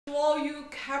All you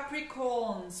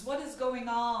Capricorns, what is going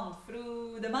on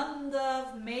through the month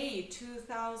of May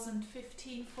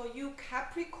 2015 for you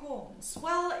Capricorns?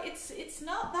 Well, it's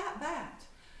not that bad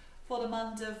for the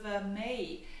month of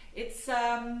May. It's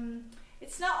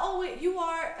not always, you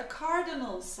are a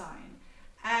cardinal sign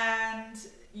and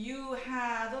you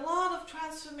had a lot of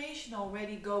transformation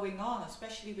already going on,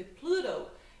 especially with Pluto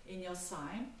in your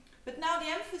sign. But now the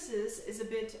emphasis is a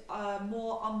bit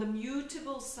more on the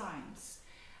mutable signs.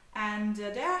 And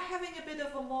they're having a bit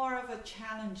of more of a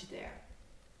challenge there.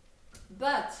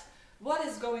 But what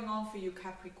is going on for you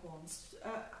Capricorns?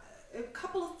 A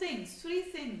couple of things, 3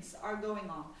 things are going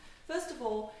on. First of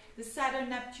all, the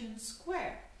Saturn-Neptune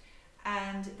square,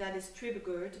 and that is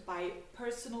triggered by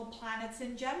personal planets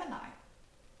in Gemini.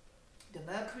 The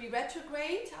Mercury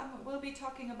retrograde we'll be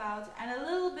talking about, and a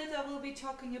little bit I will be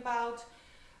talking about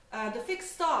the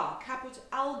fixed star, Caput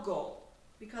Algol,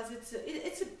 because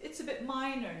it's a bit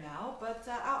minor now, but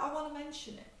I want to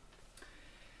mention it.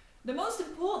 The most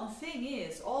important thing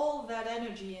is all that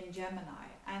energy in Gemini,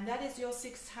 and that is your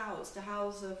 6th house, the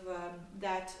house of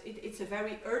it's a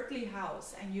very earthly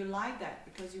house, and you like that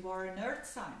because you are an earth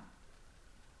sign.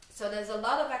 So there's a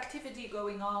lot of activity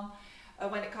going on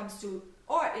when it comes to,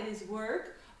 or it is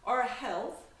work or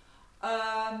health,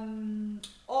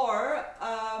 or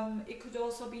it could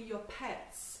also be your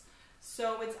pets.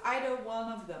 So it's either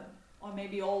one of them, or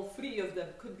maybe all 3 of them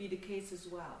could be the case as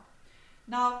well.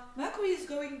 Now, Mercury is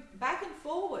going back and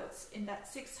forwards in that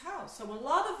 6th house. So a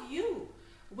lot of you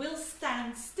will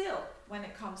stand still when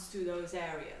it comes to those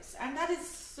areas. And that is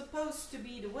supposed to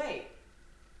be the way.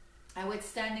 And with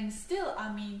standing still,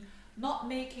 I mean not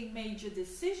making major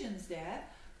decisions there,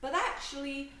 but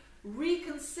actually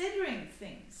reconsidering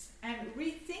things and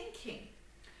rethinking.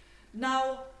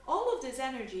 Now, all of this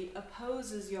energy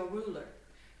opposes your ruler.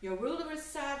 Your ruler is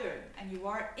Saturn, and you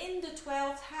are in the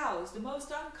 12th house, the most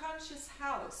unconscious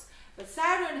house. But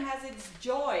Saturn has its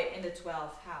joy in the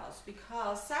 12th house,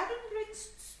 because Saturn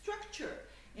brings structure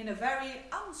in a very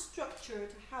unstructured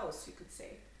house, you could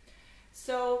say.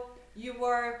 So you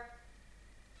are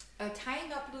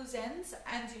tying up loose ends,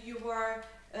 and you are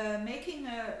making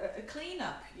a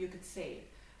cleanup, you could say.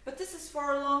 But this is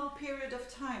for a long period of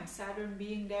time, Saturn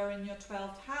being there in your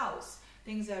 12th house.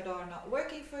 Things that are not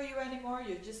working for you anymore,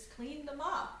 you just clean them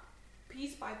up,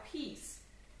 piece by piece.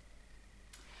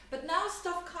 But now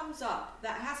stuff comes up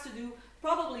that has to do,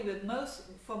 probably with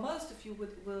for most of you,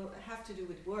 will have to do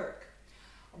with work.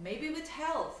 Or maybe with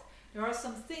health. There are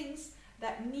some things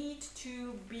that need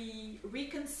to be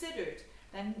reconsidered,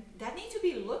 that need to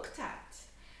be looked at.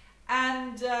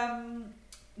 And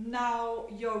now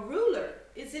your ruler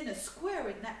is in a square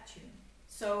with Neptune.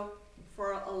 So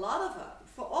for all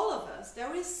of us,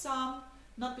 there is some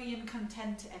not being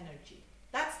content energy.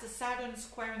 That's the Saturn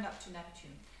squaring up to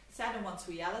Neptune. Saturn wants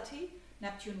reality,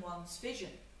 Neptune wants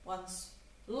vision, wants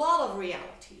a lot of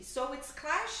reality. So it's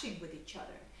clashing with each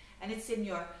other. And it's in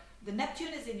the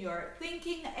Neptune is in your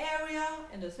thinking area,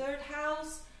 in the 3rd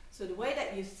house. So the way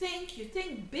that you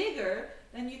think bigger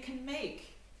than you can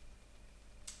make.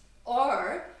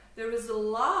 Or there is a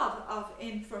lot of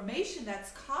information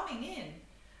that's coming in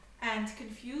and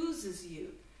confuses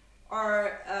you,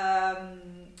 or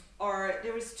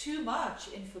there is too much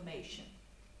information.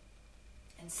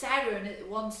 And Saturn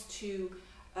wants to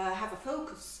have a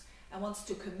focus and wants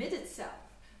to commit itself.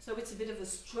 So it's a bit of a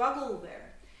struggle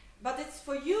there. But it's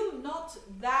for you not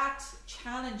that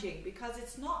challenging, because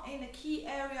it's not in a key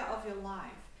area of your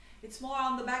life. It's more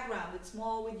on the background, it's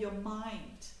more with your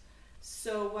mind.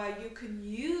 So you can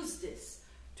use this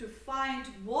to find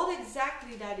what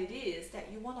exactly that it is that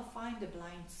you want to find a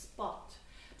blind spot.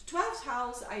 The 12th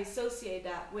house, I associate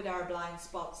that with our blind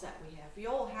spots that we have. We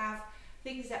all have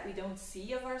things that we don't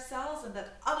see of ourselves and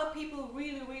that other people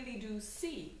really, really do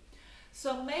see.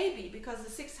 So maybe, because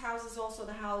the 6th house is also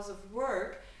the house of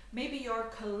work, maybe your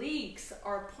colleagues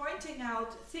are pointing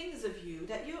out things of you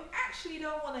that you actually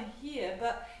don't want to hear,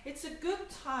 but it's a good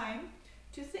time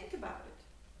to think about it.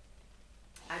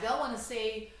 I don't want to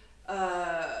say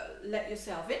let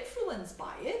yourself influence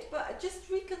by it, but just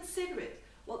reconsider it,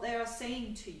 what they are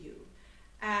saying to you,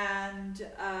 and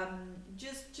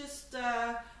just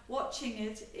watching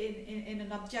it in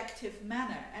an objective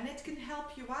manner, and it can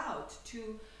help you out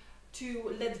to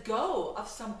let go of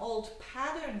some old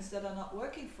patterns that are not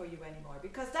working for you anymore,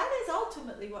 because that is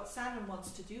ultimately what Saturn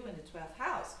wants to do in the 12th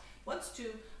house, wants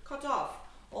to cut off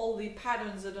all the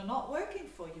patterns that are not working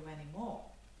for you anymore.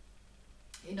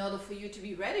 In order for you to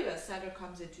be ready when Saturn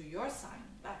comes into your sign.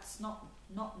 That's not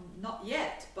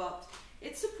yet, but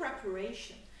it's a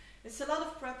preparation. It's a lot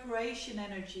of preparation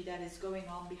energy that is going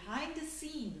on behind the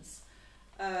scenes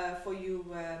for you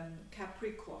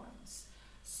Capricorns.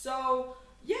 So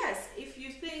yes, if you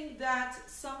think that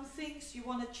some things you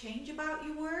want to change about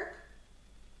your work,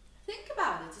 think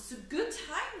about it. It's a good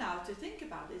time now to think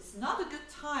about it. It's not a good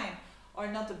time, or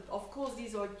not a, of course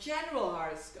these are general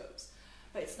horoscopes,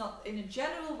 but it's not, in a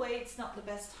general way, it's not the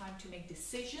best time to make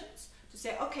decisions, to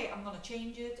say, okay, I'm going to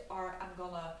change it, or I'm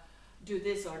going to do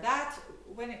this or that.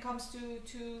 When it comes to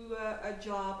a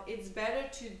job, it's better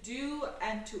to do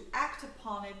and to act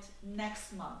upon it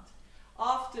next month,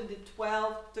 after the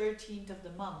 12th, 13th of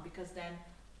the month, because then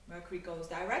Mercury goes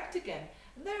direct again.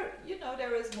 And there, you know,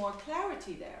 there is more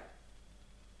clarity there.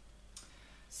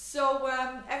 So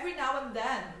every now and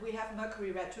then we have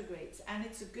Mercury retrogrades, and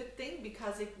it's a good thing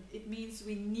because it means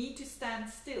we need to stand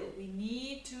still. We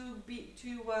need to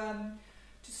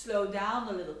slow down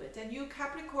a little bit. And you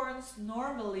Capricorns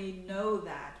normally know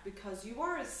that, because you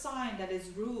are a sign that is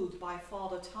ruled by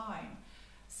Father Time,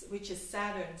 which is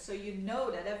Saturn. So you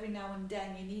know that every now and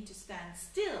then you need to stand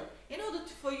still in order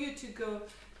for you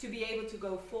to be able to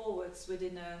go forwards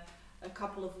within a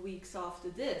couple of weeks after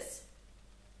this.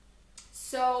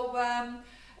 So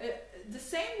the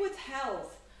same with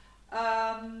health.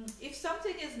 If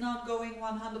something is not going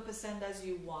 100% as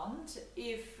you want,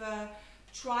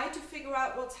 try to figure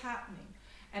out what's happening,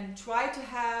 and try to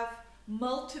have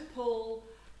multiple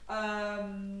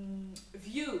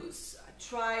views.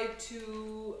 Try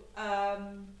to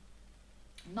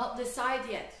not decide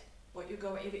yet what you're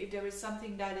going. If there is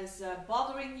something that is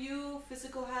bothering you,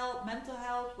 physical health, mental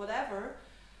health, whatever,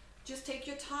 just take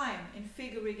your time in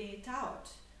figuring it out.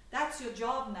 That's your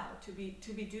job now, to be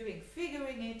doing,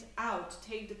 figuring it out.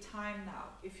 Take the time now,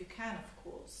 if you can, of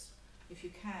course, if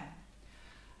you can.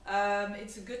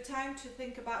 It's a good time to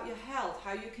think about your health,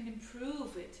 how you can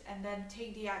improve it, and then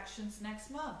take the actions next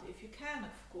month, if you can,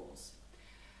 of course.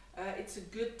 It's a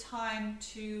good time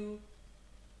to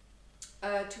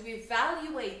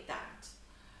evaluate that.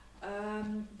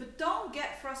 But don't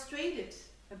get frustrated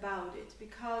about it,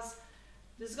 because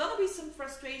there's going to be some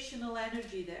frustrational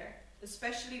energy there,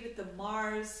 especially with the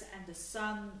Mars and the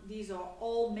Sun. These are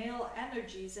all male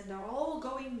energies, and they're all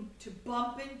going to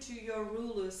bump into your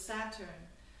ruler Saturn.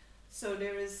 So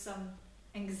there is some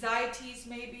anxieties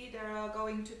maybe that are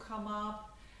going to come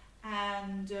up,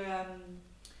 and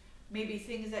maybe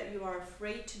things that you are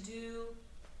afraid to do.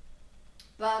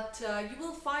 But you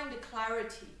will find the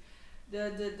clarity.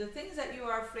 The things that you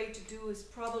are afraid to do is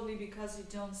probably because you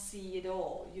don't see it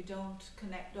all. You don't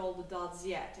connect all the dots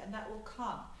yet, and that will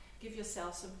come. Give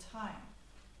yourself some time.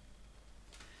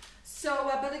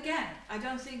 So, but again, I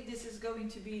don't think this is going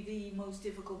to be the most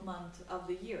difficult month of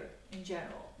the year in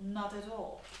general. Not at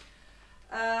all.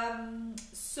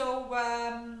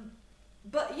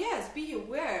 But yes, be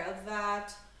aware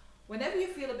that whenever you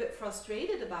feel a bit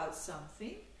frustrated about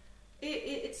something,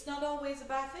 it's not always a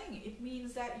bad thing. It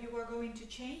means that you are going to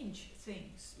change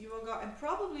things. And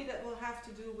probably that will have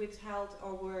to do with health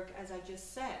or work, as I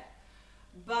just said.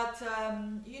 But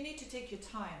you need to take your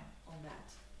time on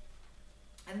that.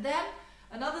 And then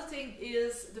another thing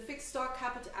is the fixed star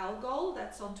Caput Algol.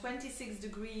 That's on 26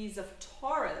 degrees of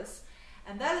Taurus,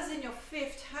 and that is in your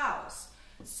 5th house.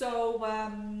 So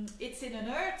it's in an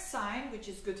earth sign, which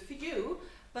is good for you.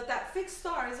 But that fixed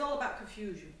star is all about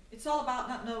confusion. It's all about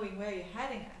not knowing where you're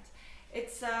heading at.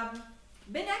 It's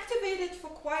been activated for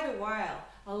quite a while.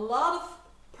 A lot of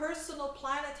personal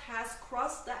planet has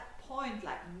crossed that point,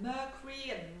 like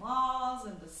Mercury and Mars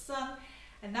and the Sun.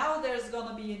 And now there's going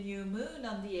to be a new moon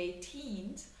on the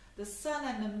 18th. The Sun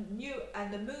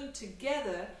and the moon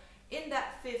together in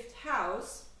that 5th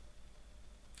house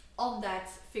on that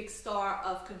fixed star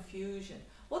of confusion.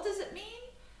 What does it mean?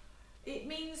 It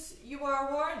means you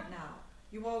are warned now.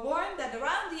 You are warned that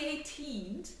around the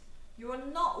 18th, you are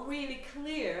not really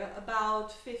clear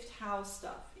about 5th house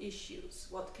stuff, issues.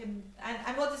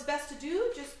 And what is best to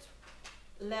do? Just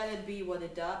let it be what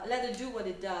it does. Let it do what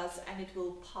it does, and it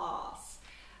will pass.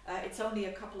 It's only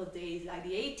a couple of days, like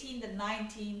the 18th and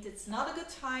 19th. It's not a good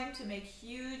time to make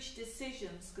huge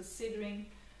decisions, considering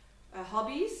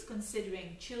hobbies,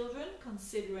 considering children,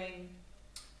 considering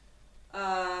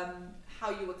how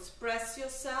you express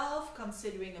yourself,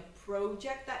 considering a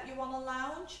project that you want to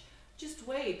launch. Just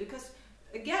wait, because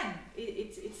again,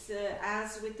 it's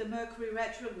as with the Mercury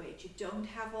retrograde, you don't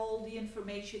have all the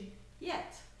information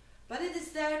yet, but it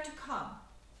is there to come.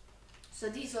 So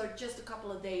these are just a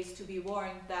couple of days to be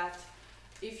warned that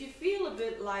if you feel a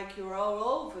bit like you're all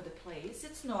over the place,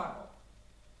 it's normal.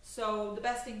 So the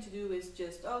best thing to do is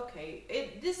just, okay,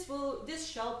 this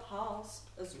shall pass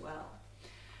as well.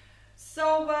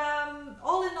 So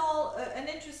all in all, an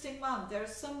interesting month.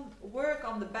 There's some work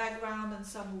on the background and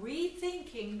some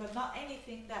rethinking, but not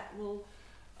anything that will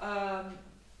that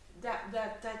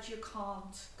you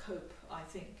can't cope, I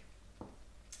think.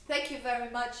 Thank you very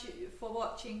much for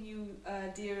watching, you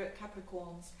dear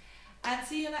Capricorns, and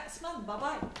see you next month. Bye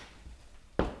bye.